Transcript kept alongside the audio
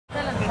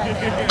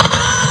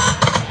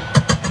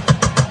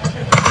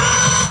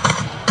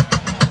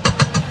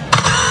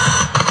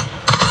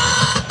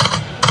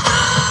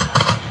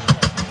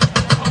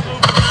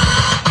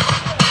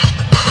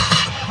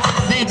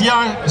Dit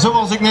jaar,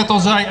 zoals ik net al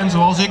zei en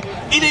zoals ik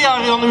ieder jaar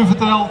aan u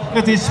vertel,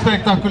 het is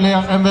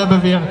spectaculair en we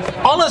hebben weer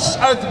alles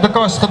uit de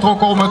kast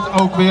getrokken om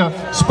het ook weer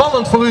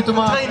spannend voor u te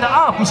maken. De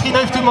aap, misschien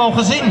heeft u hem al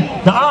gezien.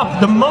 De aap,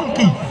 de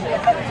monkey.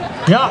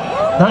 Ja,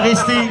 daar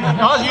is die.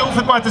 Ja, je hoeft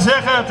het maar te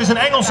zeggen. Het is een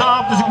Engelse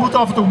aap, dus ik moet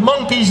af en toe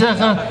monkey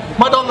zeggen.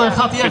 Maar dan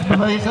gaat hij echt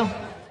bewegen.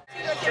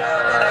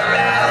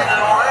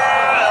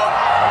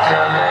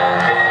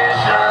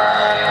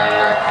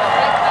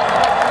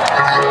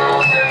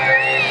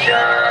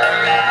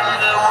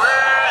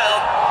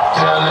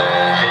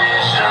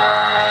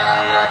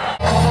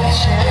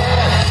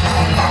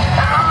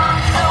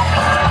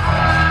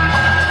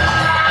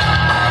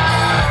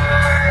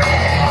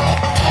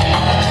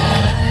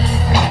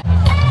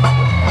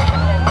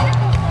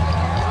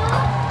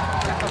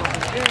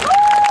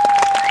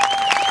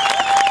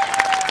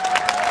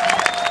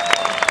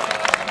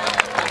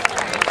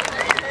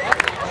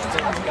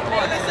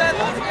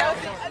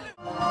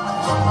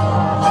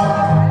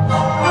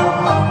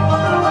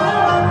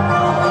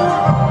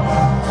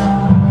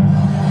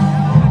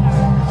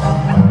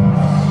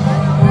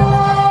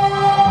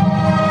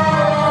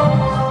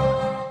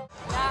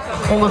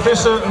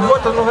 Ondertussen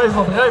wordt er nog even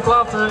wat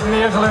rijplaat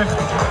neergelegd.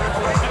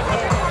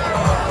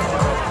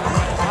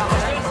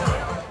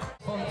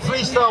 Van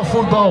freestyle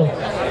voetbal.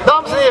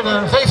 Dames en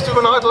heren, geeft u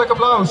een hartelijk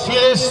applaus.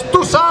 Hier is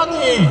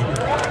Touzani.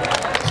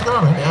 Ja,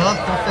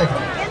 perfect.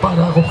 Een paar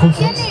dagen op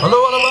goed.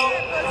 Hallo allemaal.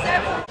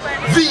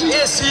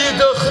 Wie is hier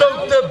de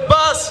grote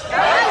baas? Wij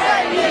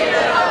zijn hier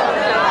de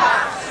grote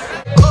baas.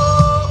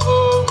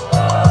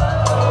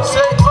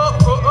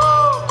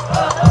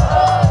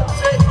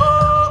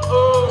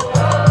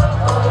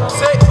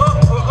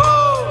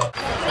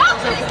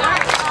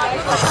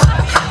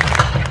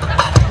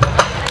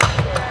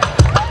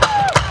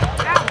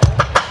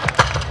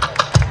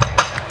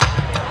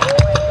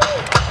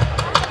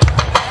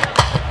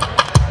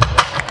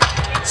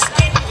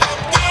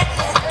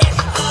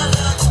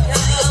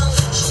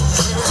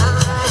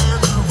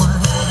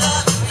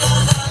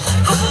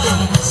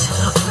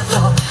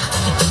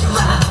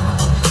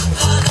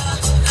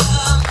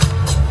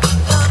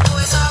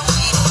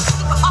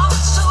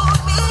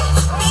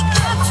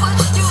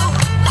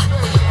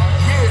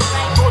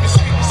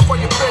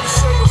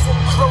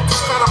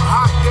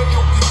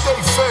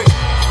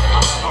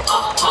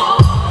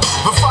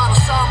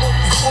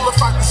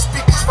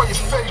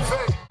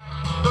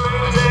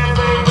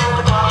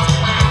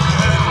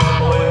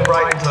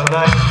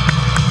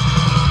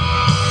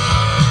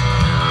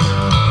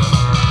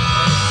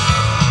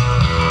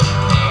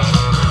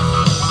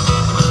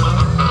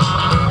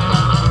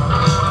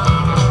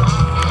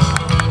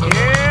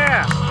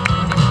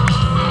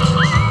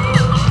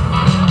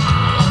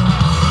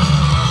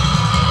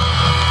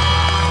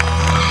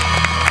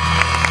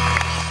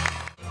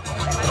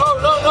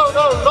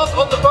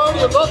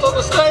 Not on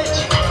the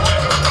stage.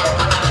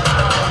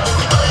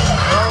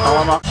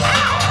 Allemaal.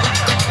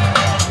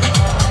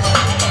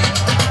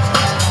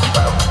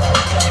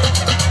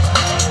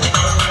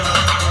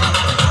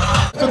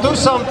 To do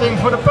something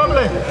for the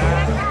public.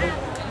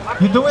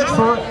 You do it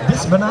for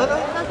this banana?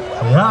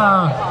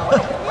 Yeah.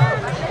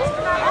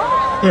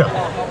 Here.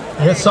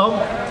 Here's some.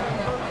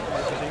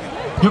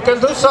 You can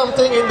do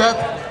something in that.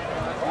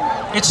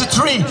 It's a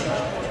tree.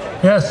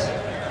 Yes.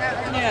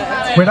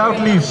 Without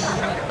leaves.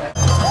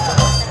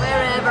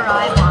 Wherever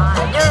I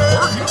wander,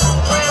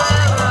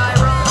 wherever I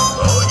roam,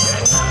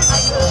 I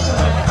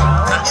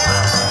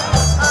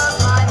I'm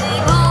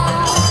finding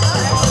home.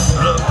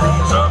 The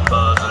bees are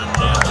buzzing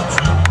in the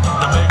tree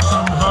to make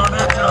some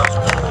honey just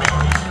for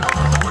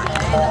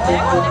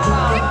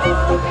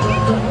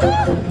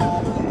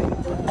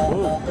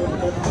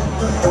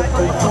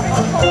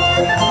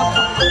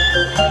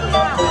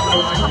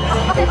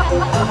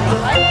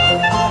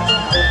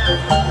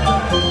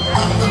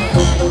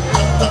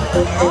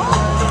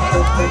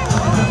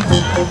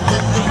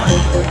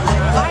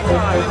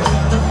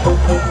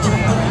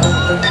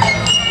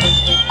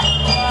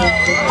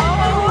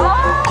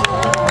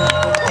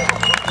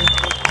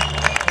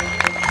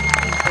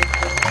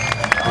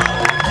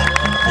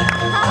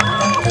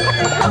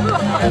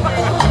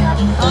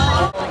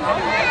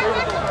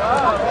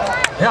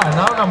Ja,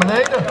 nou naar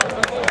beneden.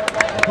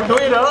 Hoe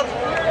doe je dat?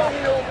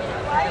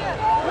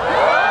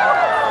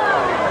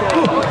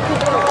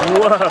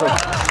 Wow.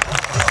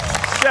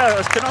 Ja, dat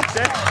is knap,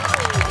 hè?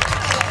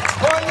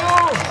 For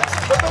you,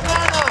 de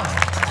banana.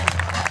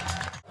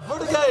 Voor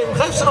de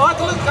game, geef ze een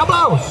hartelijk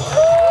applaus.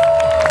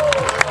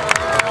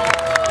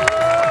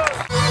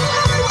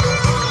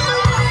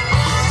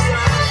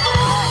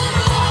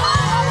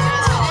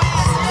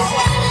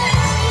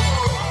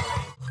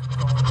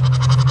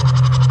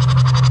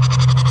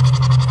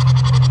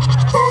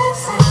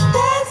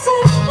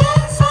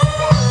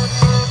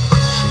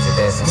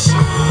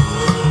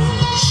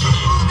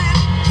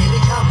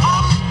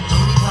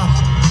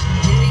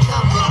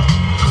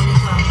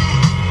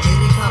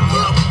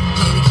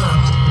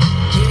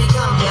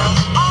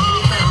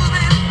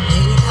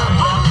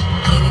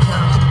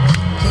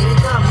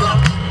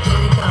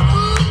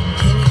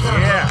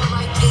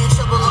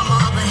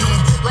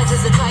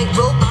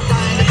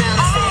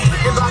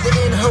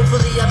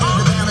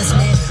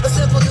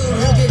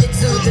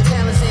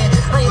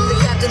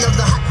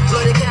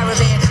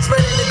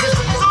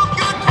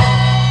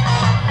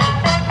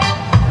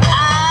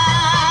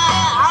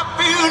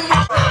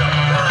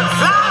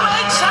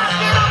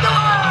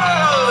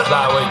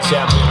 flyweight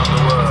champion of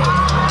the world.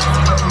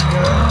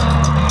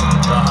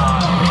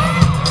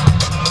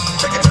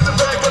 Take it to the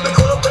back of the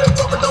club and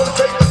pop it, don't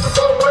take this the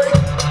wrong way.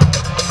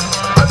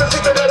 I just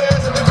think that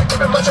ass and if you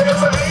give it my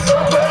chance, I ain't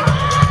gon' play.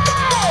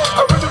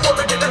 I really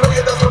wanna get to know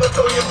you, that's what I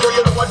tell you, girl,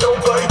 you know I don't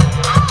play.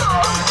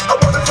 I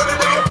wanna put it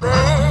in your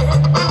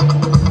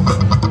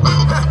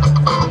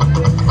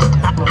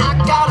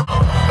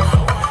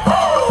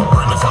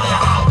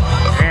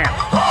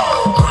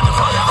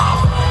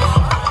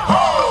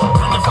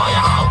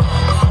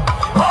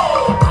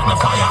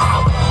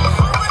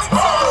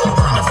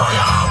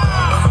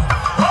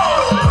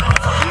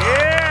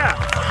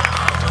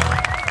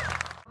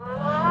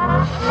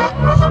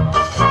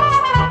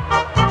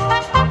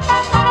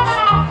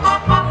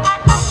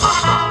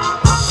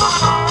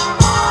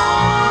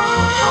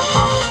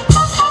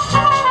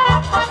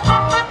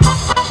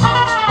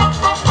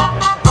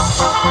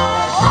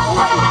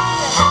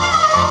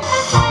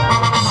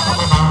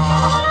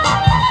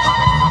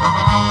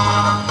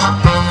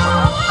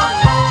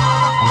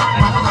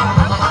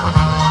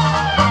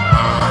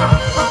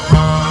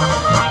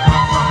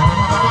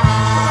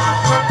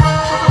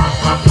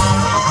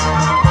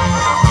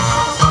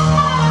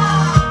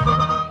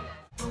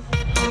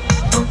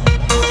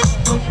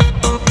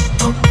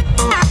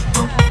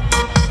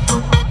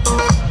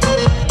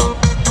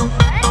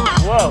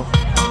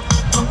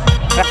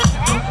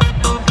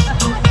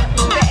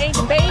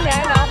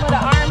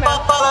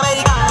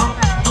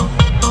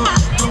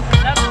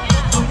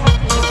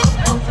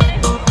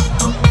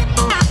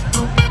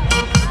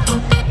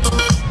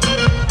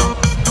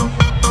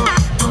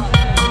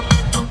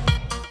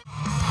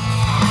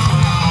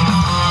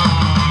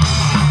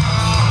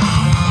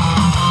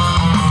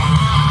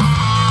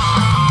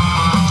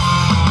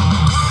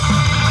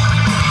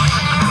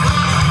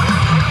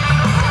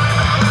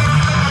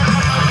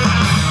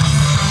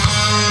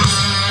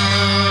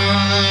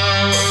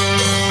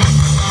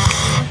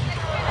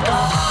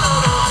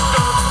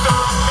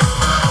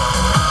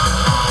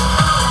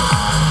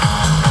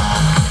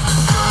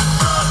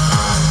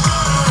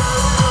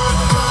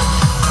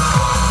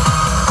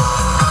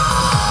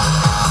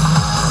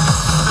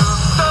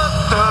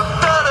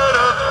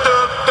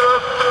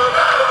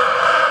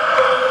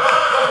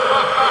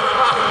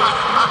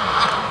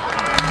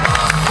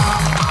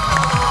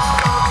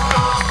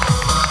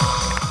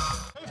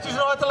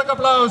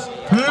applaus,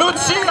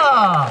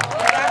 Lucia!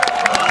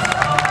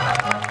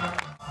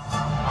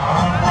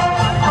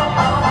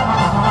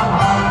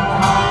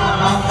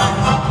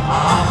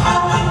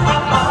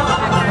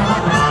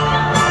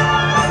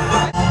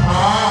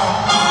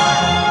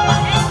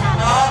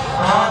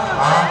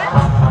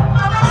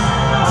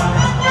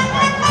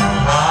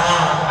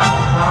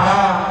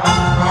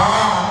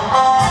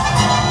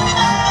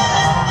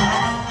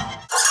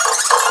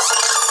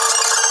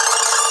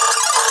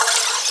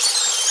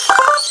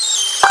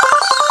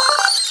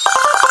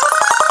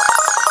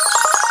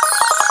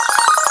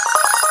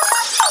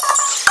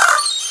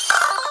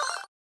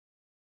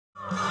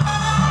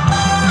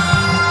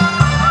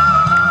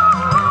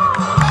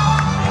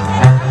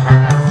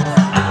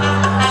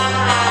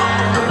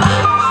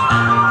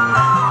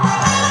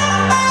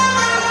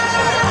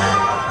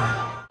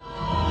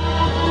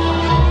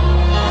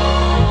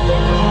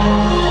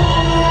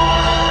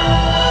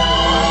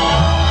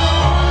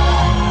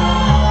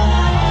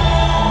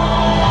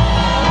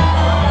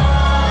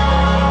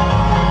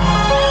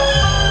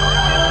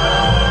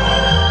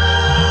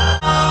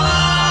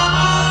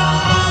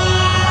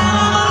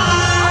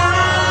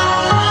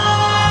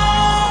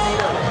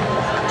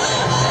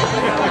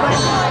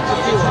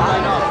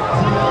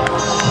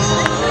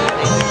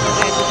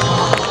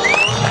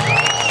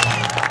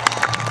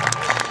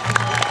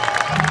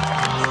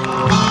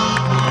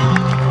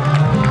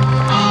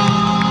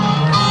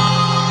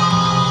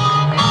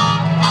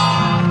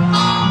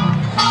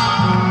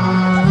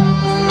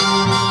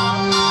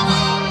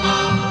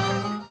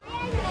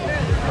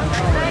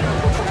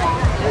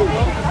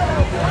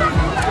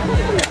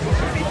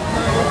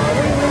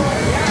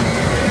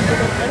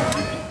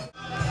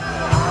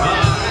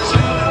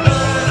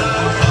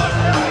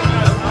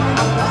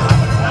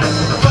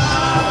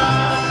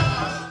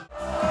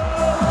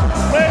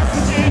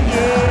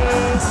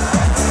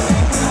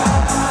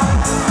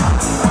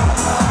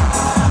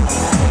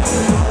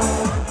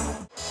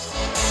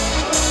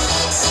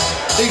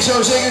 Ik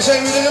zou zeggen,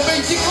 zijn we er een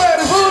beetje klaar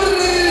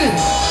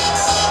voor?